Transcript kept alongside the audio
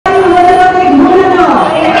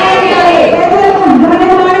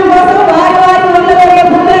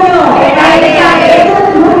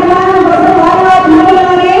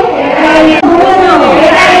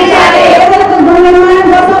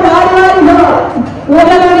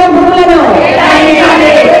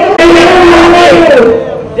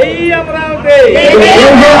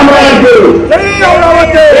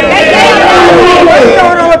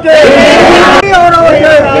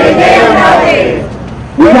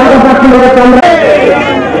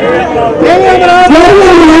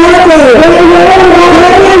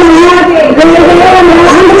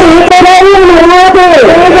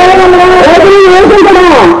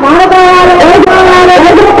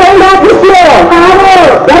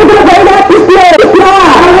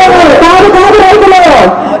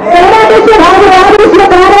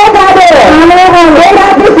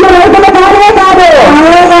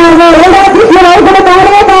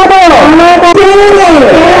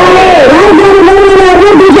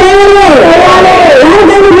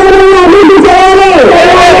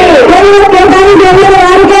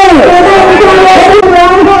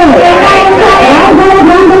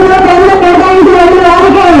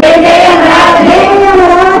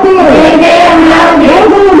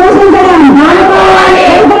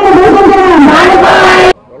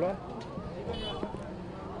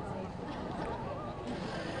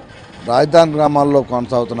రాజధాని గ్రామాల్లో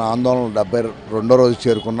కొనసాగుతున్న ఆందోళనలు 72వ రోజు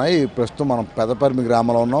చేరుకున్నాయి. ప్రస్తుతం మనం పెదపరిమి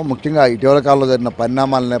గ్రామంలో ఉన్నాం. ముఖ్యంగా ఇటీవల కాలంలో జరిగిన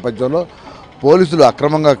పరిణామాల నేపథ్యంలో పోలీసులు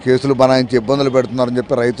అక్రమంగా కేసులు బనాయించి ఇబ్బందులు పెడుతున్నారని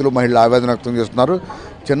చెప్పి రైతులు మహిళలు ఆవేదన వ్యక్తం చేస్తున్నారు.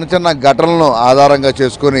 చిన్న చిన్న ఘటనలను ఆధారంగా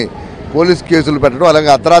చేసుకొని పోలీస్ కేసులు పెట్టడం, అలాగే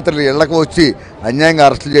అర్ధరాత్రి ఇళ్లకు వచ్చి అన్యాయంగా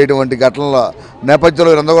అరెస్టులు చేయడం వంటి ఘటనల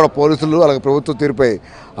నేపథ్యంలో ఇదంతా కూడా పోలీసులు అలాగే ప్రభుత్వ తీరుపై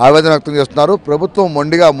ఆవేదన వ్యక్తం చేస్తున్నారు. ప్రభుత్వం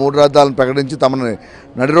మొండిగా 3 రాజధానులను ప్రకటించి తమని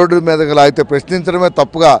నడి రోడ్డు మీదకి లాగితే ప్రశ్నించడమే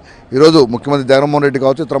తప్పుగా ఈరోజు ముఖ్యమంత్రి జగన్మోహన్ రెడ్డి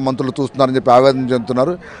కావచ్చు ఇతర మంత్రులు చూస్తున్నారని చెప్పి ఆవేదన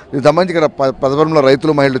చెందుతున్నారు. ఇది సంబంధించి ఇక్కడ పెదపరిమిలో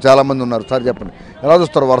రైతులు మహిళలు చాలామంది ఉన్నారు. సార్ చెప్పండి, ఎలా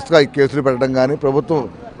చూస్తారు వరుసగా ఈ కేసులు పెట్టడం కానీ ప్రభుత్వం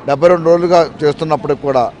 72 రోజులుగా చేస్తున్నప్పటికి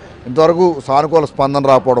కూడా ఇంతవరకు సానుకూల స్పందన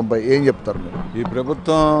రాకపోవడంపై ఏం చెప్తారు మీరు? ఈ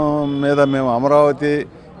ప్రభుత్వం మీద మేము అమరావతి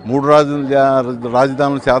 3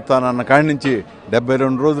 రాజధానులు చేస్తానన్న కాడి నుంచి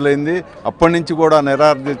 72 రోజులైంది. అప్పటి నుంచి కూడా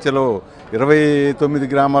నిరాదీక్షలో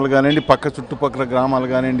 29 గ్రామాలు కానివ్వండి, చుట్టుపక్కల గ్రామాలు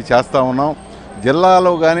కానివ్వండి చేస్తూ ఉన్నాం.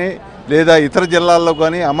 జిల్లాలో కానీ లేదా ఇతర జిల్లాల్లో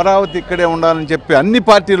కానీ అమరావతి ఇక్కడే ఉండాలని చెప్పి అన్ని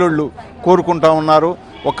పార్టీలు కోరుకుంటా ఉన్నారు.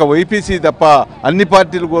 ఒక్క వైపీసీ తప్ప అన్ని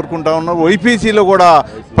పార్టీలు కోరుకుంటా ఉన్నారు. వైపీసీలో కూడా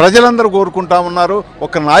ప్రజలందరూ కోరుకుంటా ఉన్నారు.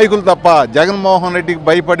 ఒక నాయకులు తప్ప, జగన్మోహన్ రెడ్డికి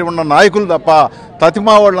భయపడి ఉన్న నాయకులు తప్ప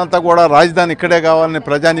తతిమా వాళ్ళంతా కూడా రాజధాని ఇక్కడే కావాలని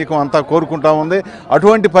ప్రజానీకం అంతా కోరుకుంటా ఉంది.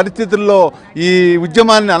 అటువంటి పరిస్థితుల్లో ఈ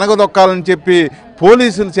ఉద్యమాన్ని అనగదొక్కాలని చెప్పి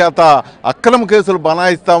పోలీసుల చేత అక్రమ కేసులు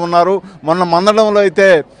బనాయిస్తూ ఉన్నారు. మొన్న మందడంలో అయితే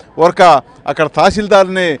అక్కడ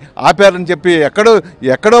తహసీల్దార్ని ఆపారని చెప్పి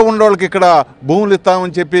ఎక్కడో ఉండేవాళ్ళకి ఇక్కడ భూములు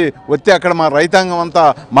ఇస్తామని చెప్పి వస్తే అక్కడ మా రైతాంగం అంతా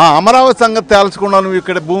మా అమరావతి సంగతి తేల్చకుండా నువ్వు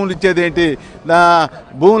ఇక్కడ భూములు ఇచ్చేది ఏంటి,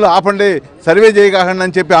 భూములు ఆపండి, సర్వే చేయకండి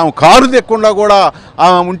అని చెప్పి ఆమె కారు తెక్కకుండా కూడా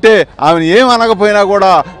ఆమె ఉంటే ఆమెను ఏం అనకపోయినా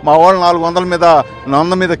కూడా మా వాళ్ళు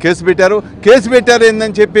 400 మీద కేసు పెట్టారు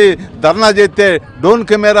ఏందని చెప్పి ధర్నా చేస్తే డ్రోన్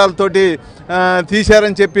కెమెరాలతోటి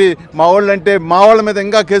తీశారని చెప్పి మా వాళ్ళ మీద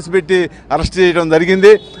ఇంకా కేసు పెట్టి అరెస్ట్ చేయడం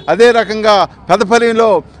జరిగింది. అదే రకంగా పెదపరిలో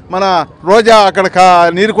మన రోజా అక్కడ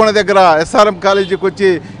నీరుకొండ దగ్గర ఎస్ఆర్ఎం కాలేజీకి వచ్చి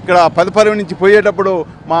ఇక్కడ పెదపరి నుంచి పోయేటప్పుడు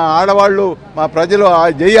మా ఆడవాళ్ళు మా ప్రజలు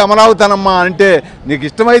జై అమరావతనమ్మా అంటే నీకు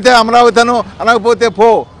ఇష్టమైతే అమరావతను అనకపోతే పో,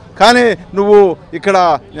 కానీ నువ్వు ఇక్కడ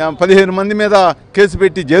 15 మంది మీద కేసు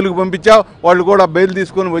పెట్టి జైలుకు పంపించావు. వాళ్ళు కూడా బెయిల్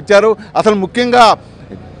తీసుకొని వచ్చారు. అసలు ముఖ్యంగా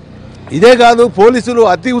ఇదే కాదు, పోలీసులు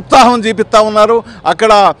అతి ఉత్సాహం చూపిస్తూ ఉన్నారు.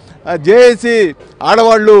 అక్కడ జేఏసీ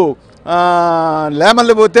ఆడవాళ్ళు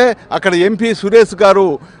లేమల్లి పోతే అక్కడ ఎంపీ సురేష్ గారు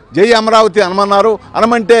జై అమరావతి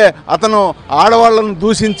అనమంటే అతను ఆడవాళ్ళను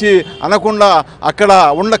దూషించి అనకుండా అక్కడ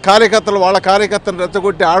ఉన్న వాళ్ళ కార్యకర్తలు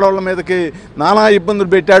రెచ్చగొట్టి ఆడవాళ్ళ మీదకి నానా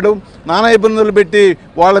ఇబ్బందులు పెట్టి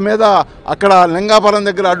వాళ్ళ మీద అక్కడ లింగాపురం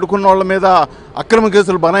దగ్గర అడ్డుకున్న వాళ్ళ మీద అక్రమ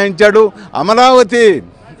కేసులు బనాయించాడు.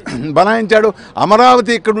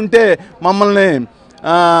 అమరావతి ఇక్కడ ఉంటే మమ్మల్ని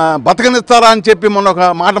బతకనిస్తారా అని చెప్పి మొన్న ఒక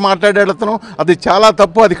మాట మాట్లాడాడు అతను. అది చాలా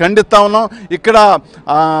తప్పు, అది ఖండిస్తూ ఉన్నాం. ఇక్కడ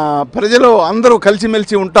ప్రజలు అందరూ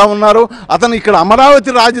కలిసిమెలిసి ఉంటా ఉన్నారు. అతను ఇక్కడ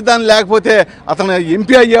అమరావతి రాజధాని లేకపోతే అతను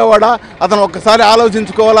ఎంపీ అయ్యేవాడా? అతను ఒక్కసారి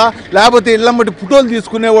ఆలోచించుకోవాలా? లేకపోతే ఇళ్ళమ్మటి ఫోటోలు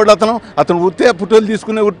తీసుకునేవాడు అతను ఫోటోలు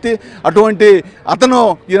తీసుకునే వృత్తి. అటువంటి అతను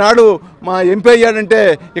ఈనాడు మా ఎంపీ అయ్యాడంటే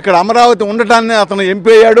ఇక్కడ అమరావతి ఉండటాన్ని అతను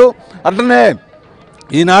ఎంపీ అయ్యాడు. అట్లనే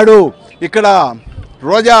ఈనాడు ఇక్కడ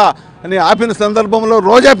రోజా అని ఆపిన సందర్భంలో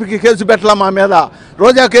రోజాకి కేసు పెట్టలా మా మీద.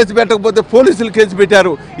 రోజా కేసు పెట్టకపోతే పోలీసులు కేసు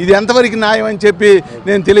పెట్టారు. ఇది ఎంతవరకు న్యాయం అని చెప్పి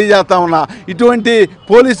నేను తెలియజేస్తా ఉన్నా. ఇటువంటి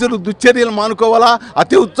పోలీసులు దుశ్చర్యలు మానుకోవాలా?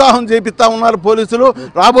 అతి ఉత్సాహం చేపిస్తూ ఉన్నారు పోలీసులు.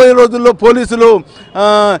 రాబోయే రోజుల్లో పోలీసులు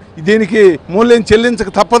దీనికి మూల్యం చెల్లించక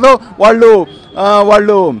తప్పదు.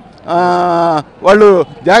 వాళ్ళు వాళ్ళు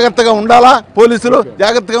జాగ్రత్తగా ఉండాలా, పోలీసులు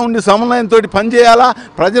జాగ్రత్తగా ఉండి సమన్వయంతో పనిచేయాలా.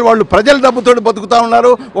 వాళ్ళు ప్రజల డబ్బుతో బతుకుతూ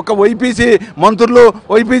ఉన్నారు. ఒక వైపీసీ మంత్రులు,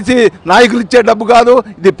 వైపీసీ నాయకులు ఇచ్చే డబ్బు కాదు,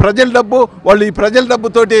 ఇది ప్రజల డబ్బు. వాళ్ళు ఈ ప్రజల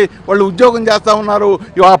డబ్బుతోటి వాళ్ళు ఉద్యోగం చేస్తూ ఉన్నారు.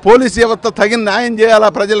 ఆ పోలీస్ వ్యవస్థ తగిన న్యాయం చేయాలా,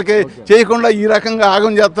 ప్రజలకి చేయకుండా ఈ రకంగా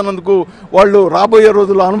ఆగం చేస్తున్నందుకు వాళ్ళు రాబోయే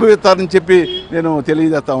రోజుల్లో అనుభవిస్తారని చెప్పి నేను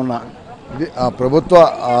తెలియజేస్తా ఉన్నా. ఇది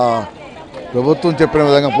ప్రభుత్వం చెప్పిన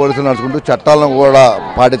విధంగా పోలీసులు నడుచుకుంటూ చట్టాలను కూడా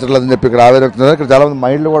పాటించట్లేదని చెప్పి ఇక్కడ ఆవేదన వ్యక్తం. ఇక్కడ చాలామంది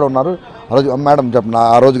మహిళలు కూడా ఉన్నారు. ఆ రోజు మేడం చెప్పండి,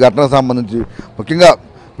 ఆ రోజు ఘటనకు సంబంధించి ముఖ్యంగా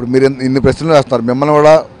ఇప్పుడు మీరు ఇన్ని ప్రశ్నలు వేస్తున్నారు, మిమ్మల్ని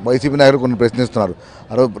కూడా వైసీపీ నాయకులు కొన్ని ప్రశ్నిస్తున్నారు.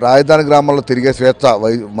 ఆ రోజు రాజధాని గ్రామాల్లో తిరిగే స్వేచ్ఛ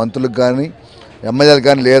మంత్రులకు కానీ ఎమ్మెల్యేలకు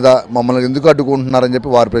కానీ లేదా, మమ్మల్ని ఎందుకు అడ్డుకుంటున్నారని చెప్పి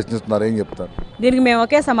వారు ప్రశ్నిస్తున్నారు. ఏం చెప్తారు దీనికి? మేము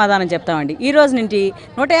ఒకే సమాధానం చెప్తామండి. ఈ రోజు నుంచి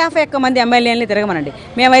 151 మంది ఎమ్మెల్యేలని తిరగమనండి,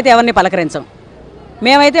 మేమైతే ఎవరిని పలకరించాం.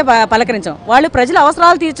 వాళ్ళు ప్రజల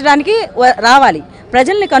అవసరాలు తీర్చడానికి రావాలి,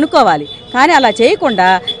 ప్రజల్ని కనుక్కోవాలి. కానీ అలా చేయకుండా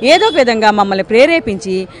ఏదో ఒక విధంగా మమ్మల్ని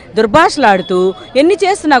ప్రేరేపించి దుర్భాషలాడుతూ ఎన్ని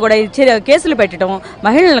చేస్తున్నా కూడా కేసులు పెట్టడం,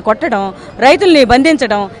 మహిళలను కొట్టడం, రైతుల్ని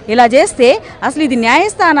బంధించడం, ఇలా చేస్తే అసలు ఇది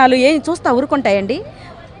న్యాయస్థానాలు ఏం చూస్తా ఊరుకుంటాయండి?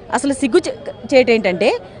 అసలు సిగ్గు చేయటం ఏంటంటే,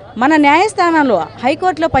 మన న్యాయస్థానంలో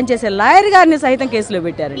హైకోర్టులో పనిచేసే లాయర్ గారిని సైతం కేసులో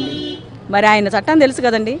పెట్టారండి. మరి ఆయన చట్టం తెలుసు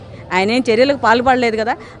కదండి, ఆయన ఏం చర్యలకు పాల్పడలేదు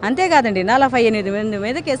కదా. అంతేకాదండి, 48 మంది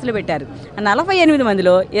మీద కేసులు పెట్టారు. 48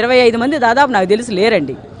 మందిలో 25 మంది దాదాపు నాకు తెలిసి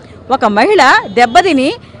లేరండి. ఒక మహిళ దెబ్బతిని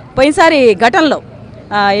పోయినసారి ఘటనలో,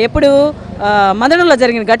 ఎప్పుడు మదనంలో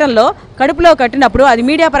జరిగిన ఘటనలో కడుపులో కట్టినప్పుడు అది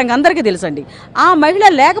మీడియా పరంగా అందరికీ తెలుసండి. ఆ మహిళ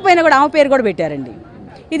లేకపోయినా కూడా ఆమె పేరు కూడా పెట్టారండి.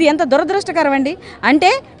 ఇది ఎంత దురదృష్టకరం అండి. అంటే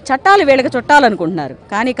చట్టాలు వీళ్ళకి చుట్టాలనుకుంటున్నారు,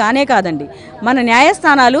 కానీ కానే కాదండి. మన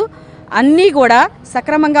న్యాయస్థానాలు అన్నీ కూడా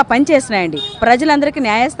సక్రమంగా పనిచేసినాయండి. ప్రజలందరికీ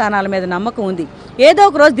న్యాయస్థానాల మీద నమ్మకం ఉంది. ఏదో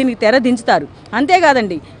ఒక రోజు దీనికి తెర దించుతారు.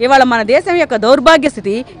 అంతేకాదండి, ఇవాళ మన దేశం యొక్క దౌర్భాగ్య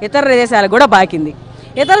స్థితి ఇతర దేశాలకు కూడా బాకింది.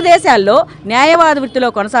 ఇతర దేశాల్లో న్యాయవాద వృత్తిలో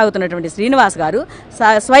కొనసాగుతున్నటువంటి శ్రీనివాస్ గారు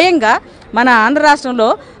స్వయంగా మన ఆంధ్ర రాష్ట్రంలో,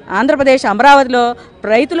 ఆంధ్రప్రదేశ్ అమరావతిలో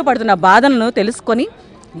రైతులు పడుతున్న బాధలను తెలుసుకొని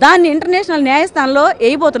దాన్ని ఇంటర్నేషనల్ న్యాయస్థానంలో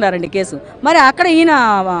వేయబోతున్నారండి కేసు. మరి అక్కడ ఈయన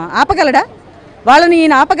ఆపగలడా? వాళ్ళని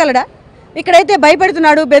ఈయన ఆపగలడా? ఇక్కడైతే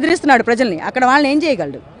భయపెడుతున్నాడు, బెదిరిస్తున్నాడు ప్రజల్ని. అక్కడ వాళ్ళని ఏం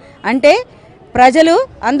చేయగలడు? అంటే ప్రజలు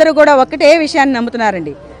అందరూ కూడా ఒకటే విషయాన్ని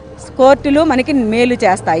నమ్ముతున్నారండి, కోర్టులు మనకి మేలు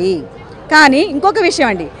చేస్తాయి. కానీ ఇంకొక విషయం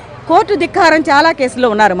అండి, కోర్టు ధిక్కారం చాలా కేసుల్లో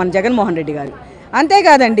ఉన్నారు మన జగన్మోహన్ రెడ్డి గారు.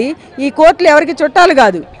 అంతేకాదండి, ఈ కోర్టులు ఎవరికి చుట్టాలు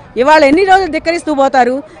కాదు. ఇవాళ ఎన్ని రోజులు ధిక్కరిస్తూ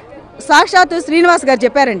పోతారు? సాక్షాత్తు శ్రీనివాస్ గారు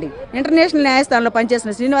చెప్పారండి, ఇంటర్నేషనల్ న్యాయస్థానంలో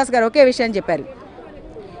పనిచేసిన శ్రీనివాస్ గారు ఒకే విషయాన్ని చెప్పారు.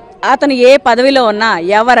 అతను ఏ పదవిలో ఉన్నా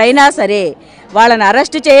ఎవరైనా సరే వాళ్ళని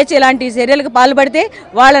అరెస్ట్ చేయొచ్చు, ఇలాంటి చర్యలకు పాల్పడితే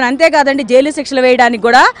వాళ్ళని. అంతేకాదండి, జైలు శిక్షలు వేయడానికి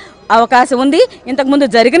కూడా అవకాశం ఉంది. ఇంతకుముందు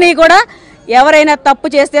జరిగినవి కూడా ఎవరైనా తప్పు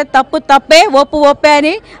చేస్తే తప్పు తప్పే, ఒప్పు ఒప్పే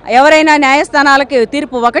అని ఎవరైనా న్యాయస్థానాలకి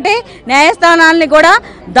తీర్పు ఒకటే, న్యాయస్థానాలని కూడా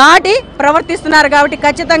దాటి ప్రవర్తిస్తున్నారు. కాబట్టి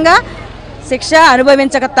ఖచ్చితంగా శిక్ష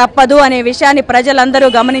అనుభవించక తప్పదు అనే విషయాన్ని ప్రజలందరూ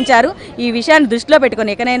గమనించారు. ఈ విషయాన్ని దృష్టిలో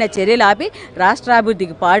పెట్టుకుని ఎకనైనా చర్యలు ఆపి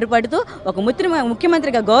రాష్ట్రాభివృద్ధికి పాటుపడుతూ ఒక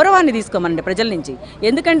ముఖ్యమంత్రిగా గౌరవాన్ని తీసుకోమనండి ప్రజల నుంచి.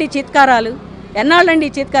 ఎందుకండి చీత్కారాలు? ఎన్నాళ్ళండి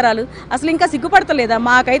ఈ చీత్కారాలు? అసలు ఇంకా సిగ్గుపడతలేదా?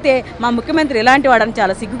 మాకైతే మా ముఖ్యమంత్రి ఇలాంటి వాడని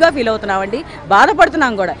చాలా సిగ్గుగా ఫీల్ అవుతున్నామండి,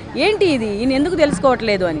 బాధపడుతున్నాం కూడా. ఏంటి ఇది, ఈయన ఎందుకు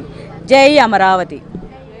తెలుసుకోవట్లేదు అని. జై అమరావతి.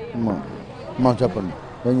 చెప్పండి,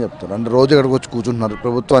 ఏం చెప్తారు? అంటే రోజు ఇక్కడికి వచ్చి కూర్చుంటున్నారు,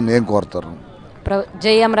 ప్రభుత్వాన్ని ఏం కోరుతారు?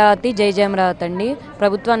 జై అమరావతి, జై జై అమరావతి అండి.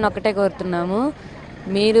 ప్రభుత్వాన్ని ఒక్కటే కోరుతున్నాము,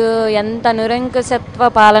 మీరు ఎంత నిరంకుశత్వ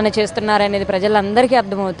పాలన చేస్తున్నారనేది ప్రజలందరికీ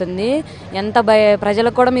అర్థమవుతుంది. ఎంత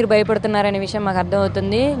ప్రజలకు కూడా మీరు భయపడుతున్నారనే విషయం మాకు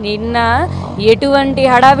అర్థమవుతుంది. నిన్న ఎటువంటి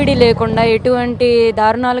హడావిడి లేకుండా, ఎటువంటి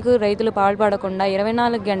దారుణాలకు రైతులు పాల్పడకుండా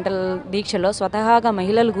 24 గంటల దీక్షలో స్వతహాగా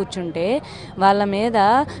మహిళలు కూర్చుంటే వాళ్ళ మీద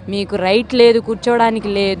మీకు రైట్ లేదు,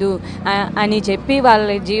 కూర్చోవడానికి లేదు అని చెప్పి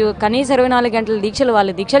వాళ్ళ కనీస 24 గంటల దీక్షలు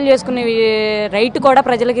వాళ్ళు దీక్షలు చేసుకునే రైట్ కూడా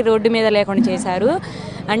ప్రజలకి రోడ్డు మీద లేకుండా చేశారు.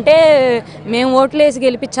 అంటే మేము ఓట్లు వేసి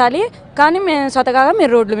గెలిపించాలి, కానీ మేము స్వతహాగా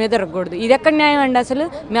మీరు రోడ్ల మీద తిరగకూడదు. ఇది ఎక్కడ న్యాయం అండి? అసలు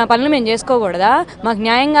మా పనులు మేము చేసుకోకూడదా? మాకు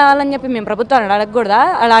న్యాయం కావాలని చెప్పి మేము ప్రభుత్వాన్ని అడగకూడదా?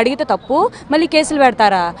 అలా అడిగితే తప్పు, మళ్ళీ కేసులు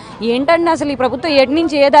పెడతారా? ఏంటండి అసలు ఈ ప్రభుత్వం ఎటు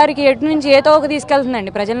నుంచి ఏ దారికి, ఎటు నుంచి ఏ తోక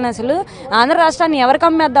తీసుకెళ్తుందండి ప్రజలను? అసలు ఆంధ్ర రాష్ట్రాన్ని ఎవరికి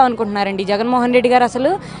అమ్మేద్దాం అనుకుంటున్నారండి జగన్మోహన్ రెడ్డి గారు?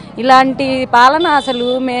 అసలు ఇలాంటి పాలన అసలు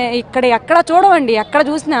ఇక్కడ ఎక్కడ చూడవండి. ఎక్కడ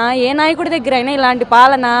చూసినా ఏ నాయకుడి దగ్గర అయినా ఇలాంటి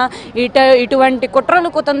పాలన, ఇటువంటి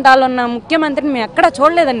కుట్రలు కుతంత్రాలు ఉన్న ముఖ్యమంత్రిని మేము ఎక్కడ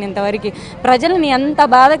చూడలేదండి ఇంతవరకు. ప్రజల్ని ఎంత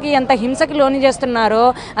బాధకి, ఎంత హింసకి లోని చేస్తున్నారో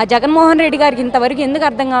ఆ జగన్మోహన్ రెడ్డి గారికి ఇంతవరకు ఎందుకు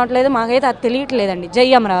అర్థం కావట్లేదు మాకైతే అది తెలియట్లేదండి. జై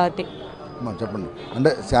అమరావతి. చెప్పండి.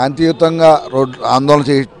 అంటే శాంతియుతంగా ఆందోళన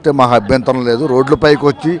చేస్తే మాకు అభ్యంతరం లేదు, రోడ్లపైకి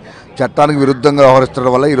వచ్చి చట్టానికి విరుద్ధంగా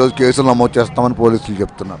వ్యవహరిస్తడం వల్ల ఈరోజు కేసులు నమోదు చేస్తామని పోలీసులు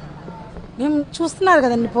చెప్తున్నారు. మేము చూస్తున్నారు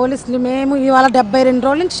కదండి పోలీసులు. మేము ఇవాళ 72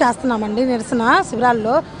 రోజుల నుంచి చేస్తున్నామండి నిరసన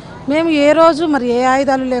శిబిరాల్లో. మేము ఏ రోజు మరి ఏ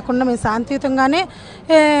ఆయుధాలు లేకుండా మేము శాంతియుతంగానే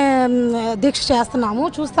దీక్ష చేస్తున్నాము,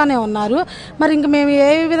 చూస్తూనే ఉన్నారు. మరి ఇంక మేము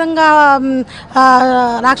ఏ విధంగా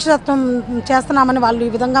రాక్షసత్వం చేస్తున్నామని వాళ్ళు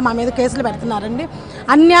ఈ విధంగా మా మీద కేసులు పెడుతున్నారండి.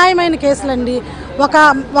 అన్యాయమైన కేసులండి.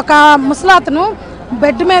 ఒక ముసలాతను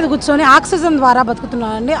బెడ్ మీద కూర్చొని ఆక్సిజన్ ద్వారా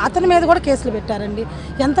బతుకుతున్నారండి, అతని మీద కూడా కేసులు పెట్టారండి.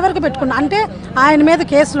 ఎంతవరకు పెట్టుకున్నా అంటే ఆయన మీద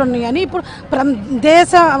కేసులు ఉన్నాయని ఇప్పుడు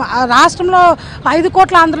రాష్ట్రంలో 5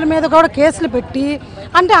 కోట్ల ఆంధ్రుల మీద కూడా కేసులు పెట్టి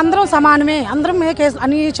అంటే అందరం సమానమే, అందరం మీద కేసులు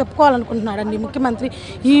అని చెప్పుకోవాలనుకుంటున్నాడండి ముఖ్యమంత్రి.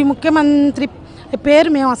 ఈ ముఖ్యమంత్రి పేరు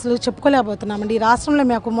మేము అసలు చెప్పుకోలేకపోతున్నామండి. ఈ రాష్ట్రంలో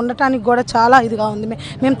మేము ఉండటానికి కూడా చాలా ఇదిగా ఉంది.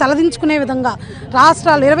 మేము తలదించుకునే విధంగా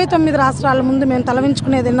 29 రాష్ట్రాల ముందు మేము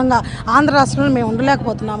తలదించుకునే విధంగా ఆంధ్ర రాష్ట్రంలో మేము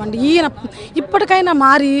ఉండలేకపోతున్నామండి. ఈయన ఇప్పటికైనా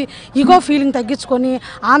మారి ఈగో ఫీలింగ్ తగ్గించుకొని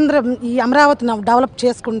ఈ అమరావతిని డెవలప్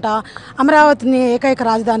చేసుకుంటా అమరావతిని ఏకైక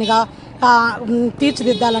రాజధానిగా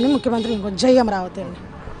తీర్చిదిద్దాలని ముఖ్యమంత్రి జై అమరావతి అండి.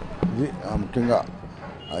 ఇది ముఖ్యంగా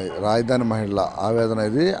రాజధాని మహిళల ఆవేదన.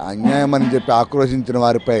 ఇది అన్యాయం అని చెప్పి ఆక్రోశించిన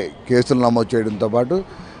వారిపై కేసులు నమోదు చేయడంతో పాటు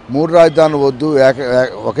 3 రాజధానులు వద్దు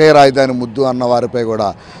ఒకే రాజధాని ముద్దు అన్న వారిపై కూడా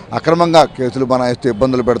అక్రమంగా కేసులు బనాయిస్తూ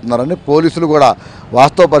ఇబ్బందులు పెడుతున్నారని పోలీసులు కూడా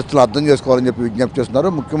వాస్తవ పరిస్థితులు అర్థం చేసుకోవాలని చెప్పి విజ్ఞప్తి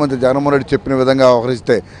చేస్తున్నారు. ముఖ్యమంత్రి జగన్మోహన్ రెడ్డి చెప్పిన విధంగా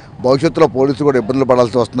వ్యవహరిస్తే భవిష్యత్తులో పోలీసులు కూడా ఇబ్బందులు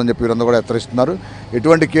పడాల్సి వస్తుందని చెప్పి వీరందరూ కూడా హెచ్చరిస్తున్నారు.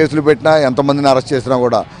 ఎటువంటి కేసులు పెట్టినా ఎంతమందిని అరెస్ట్ చేసినా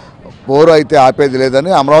కూడా పోరు అయితే ఆపేది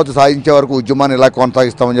లేదని, అమరావతి సాధించే వరకు ఉద్యమాన్ని ఇలా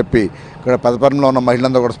కొనసాగిస్తామని చెప్పి ఇక్కడ పెదపర్మిలో ఉన్న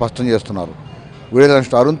మహిళలందరూ కూడా స్పష్టం చేస్తున్నారు.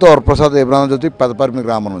 వీడియో అరుణ్తో వరప్రసాద్ జ్యోతి పెదపర్మి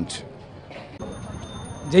గ్రామం నుంచి.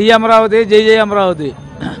 జై అమరావతి, జై జై అమరావతి.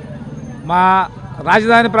 మా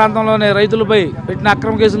రాజధాని ప్రాంతంలోని రైతులపై పెట్టిన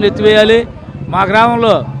అక్రమ కేసులు ఎత్తివేయాలి. మా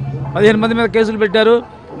గ్రామంలో 15 మంది మీద కేసులు పెట్టారు.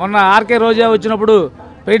 మొన్న ఆర్కే రోజా వచ్చినప్పుడు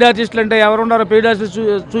పెయిడ్ ఆర్టిస్టులు అంటే ఎవరున్నారో పెయిడ్ ఆర్టిస్టు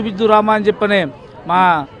చూపిద్దు రామా అని చెప్పని మా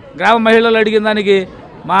గ్రామ మహిళలు అడిగిన దానికి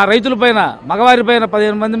మా రైతులపైన మగవారిపైన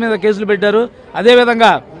 15 మంది మీద కేసులు పెట్టారు. అదేవిధంగా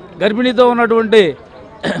గర్భిణీతో ఉన్నటువంటి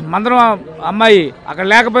మందరం అమ్మాయి అక్కడ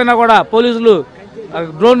లేకపోయినా కూడా పోలీసులు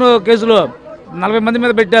డ్రోన్ కేసులు 40 మంది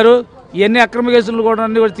మీద పెట్టారు. ఇవన్నీ అక్రమ కేసులు కూడా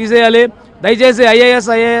అన్నీ కూడా తీసేయాలి. దయచేసి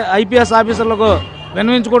ఐపీఎస్ ఆఫీసర్లకు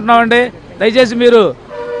విన్నవించుకుంటున్నామండి. దయచేసి మీరు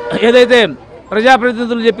ఏదైతే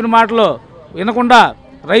ప్రజాప్రతినిధులు చెప్పిన మాటలు వినకుండా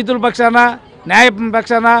రైతుల పక్షాన న్యాయ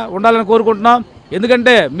పక్షాన ఉండాలని కోరుకుంటున్నాం.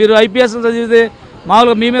 ఎందుకంటే మీరు ఐపీఎస్ చదివితే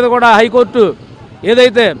మామూలుగా మీ మీద కూడా హైకోర్టు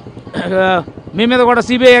ఏదైతే మీ మీద కూడా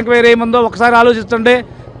సిబిఐ ఎంక్వైరీ ఏముందో ఒకసారి ఆలోచించండి.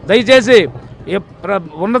 దయచేసి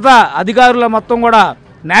ఉన్నత అధికారుల మొత్తం కూడా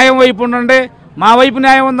న్యాయం వైపు ఉండండి. మా వైపు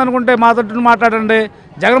న్యాయం ఉందనుకుంటే మా తట్టును మాట్లాడండి,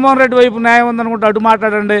 జగన్మోహన్ రెడ్డి వైపు న్యాయం ఉందనుకుంటే అటు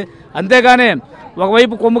మాట్లాడండి. అంతేగాని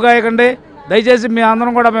ఒకవైపు కొమ్ము కాయకండి. దయచేసి మీ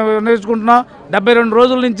అందరం కూడా మేము నిర్ణయించుకుంటున్నాం. 72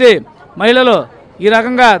 రోజుల నుంచి మహిళలు ఈ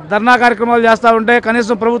రకంగా ధర్నా కార్యక్రమాలు చేస్తూ ఉంటే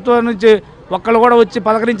కనీసం ప్రభుత్వం నుంచి ఒక్కళ్ళు కూడా వచ్చి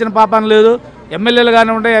పలకరించిన పాపాన లేదు. ఎమ్మెల్యేలు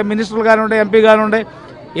కానివ్వండి, మినిస్టర్లు కానివ్వండి, ఎంపీ కానివ్వండి.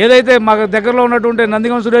 ఏదైతే మా దగ్గరలో ఉన్నటువంటి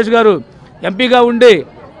నందిగం సురేష్ గారు ఎంపీగా ఉండి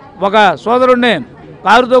ఒక సోదరుడిని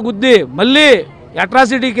కారుతో గుద్ది మళ్ళీ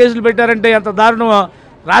అట్రాసిటీ కేసులు పెట్టారంటే ఎంత దారుణమో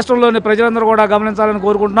రాష్ట్రంలోని ప్రజలందరూ కూడా గమనించాలని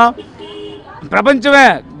కోరుకుంటున్నాం. ప్రపంచమే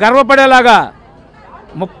గర్వపడేలాగా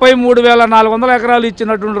 33,400 ఎకరాలు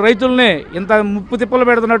ఇచ్చినటువంటి రైతుల్ని ఇంత ముప్పు తిప్పలు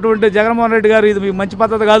పెడుతున్నటువంటి జగన్మోహన్ రెడ్డి గారు ఇది మంచి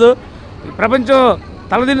పద్ధతి కాదు. ప్రపంచం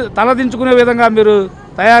తలదించుకునే విధంగా మీరు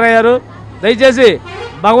తయారయ్యారు. దయచేసి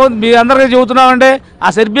మీ అందరికీ చెబుతున్నామంటే ఆ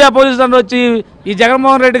సెర్బియా పోలీసులు వచ్చి ఈ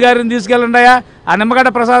జగన్మోహన్ రెడ్డి గారిని తీసుకెళ్ళండి అయ్యా, ఆ నిమ్మగడ్డ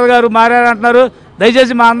ప్రసాద్ గారు మారారంటున్నారు.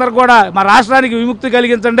 దయచేసి మా అందరికి కూడా మా రాష్ట్రానికి విముక్తి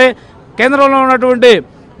కలిగించండి. కేంద్రంలో ఉన్నటువంటి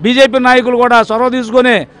బీజేపీ నాయకులు కూడా చొరవ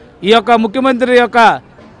తీసుకొని ఈ యొక్క ముఖ్యమంత్రి యొక్క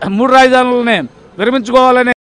 3 రాజధానులని విరమించుకోవాలని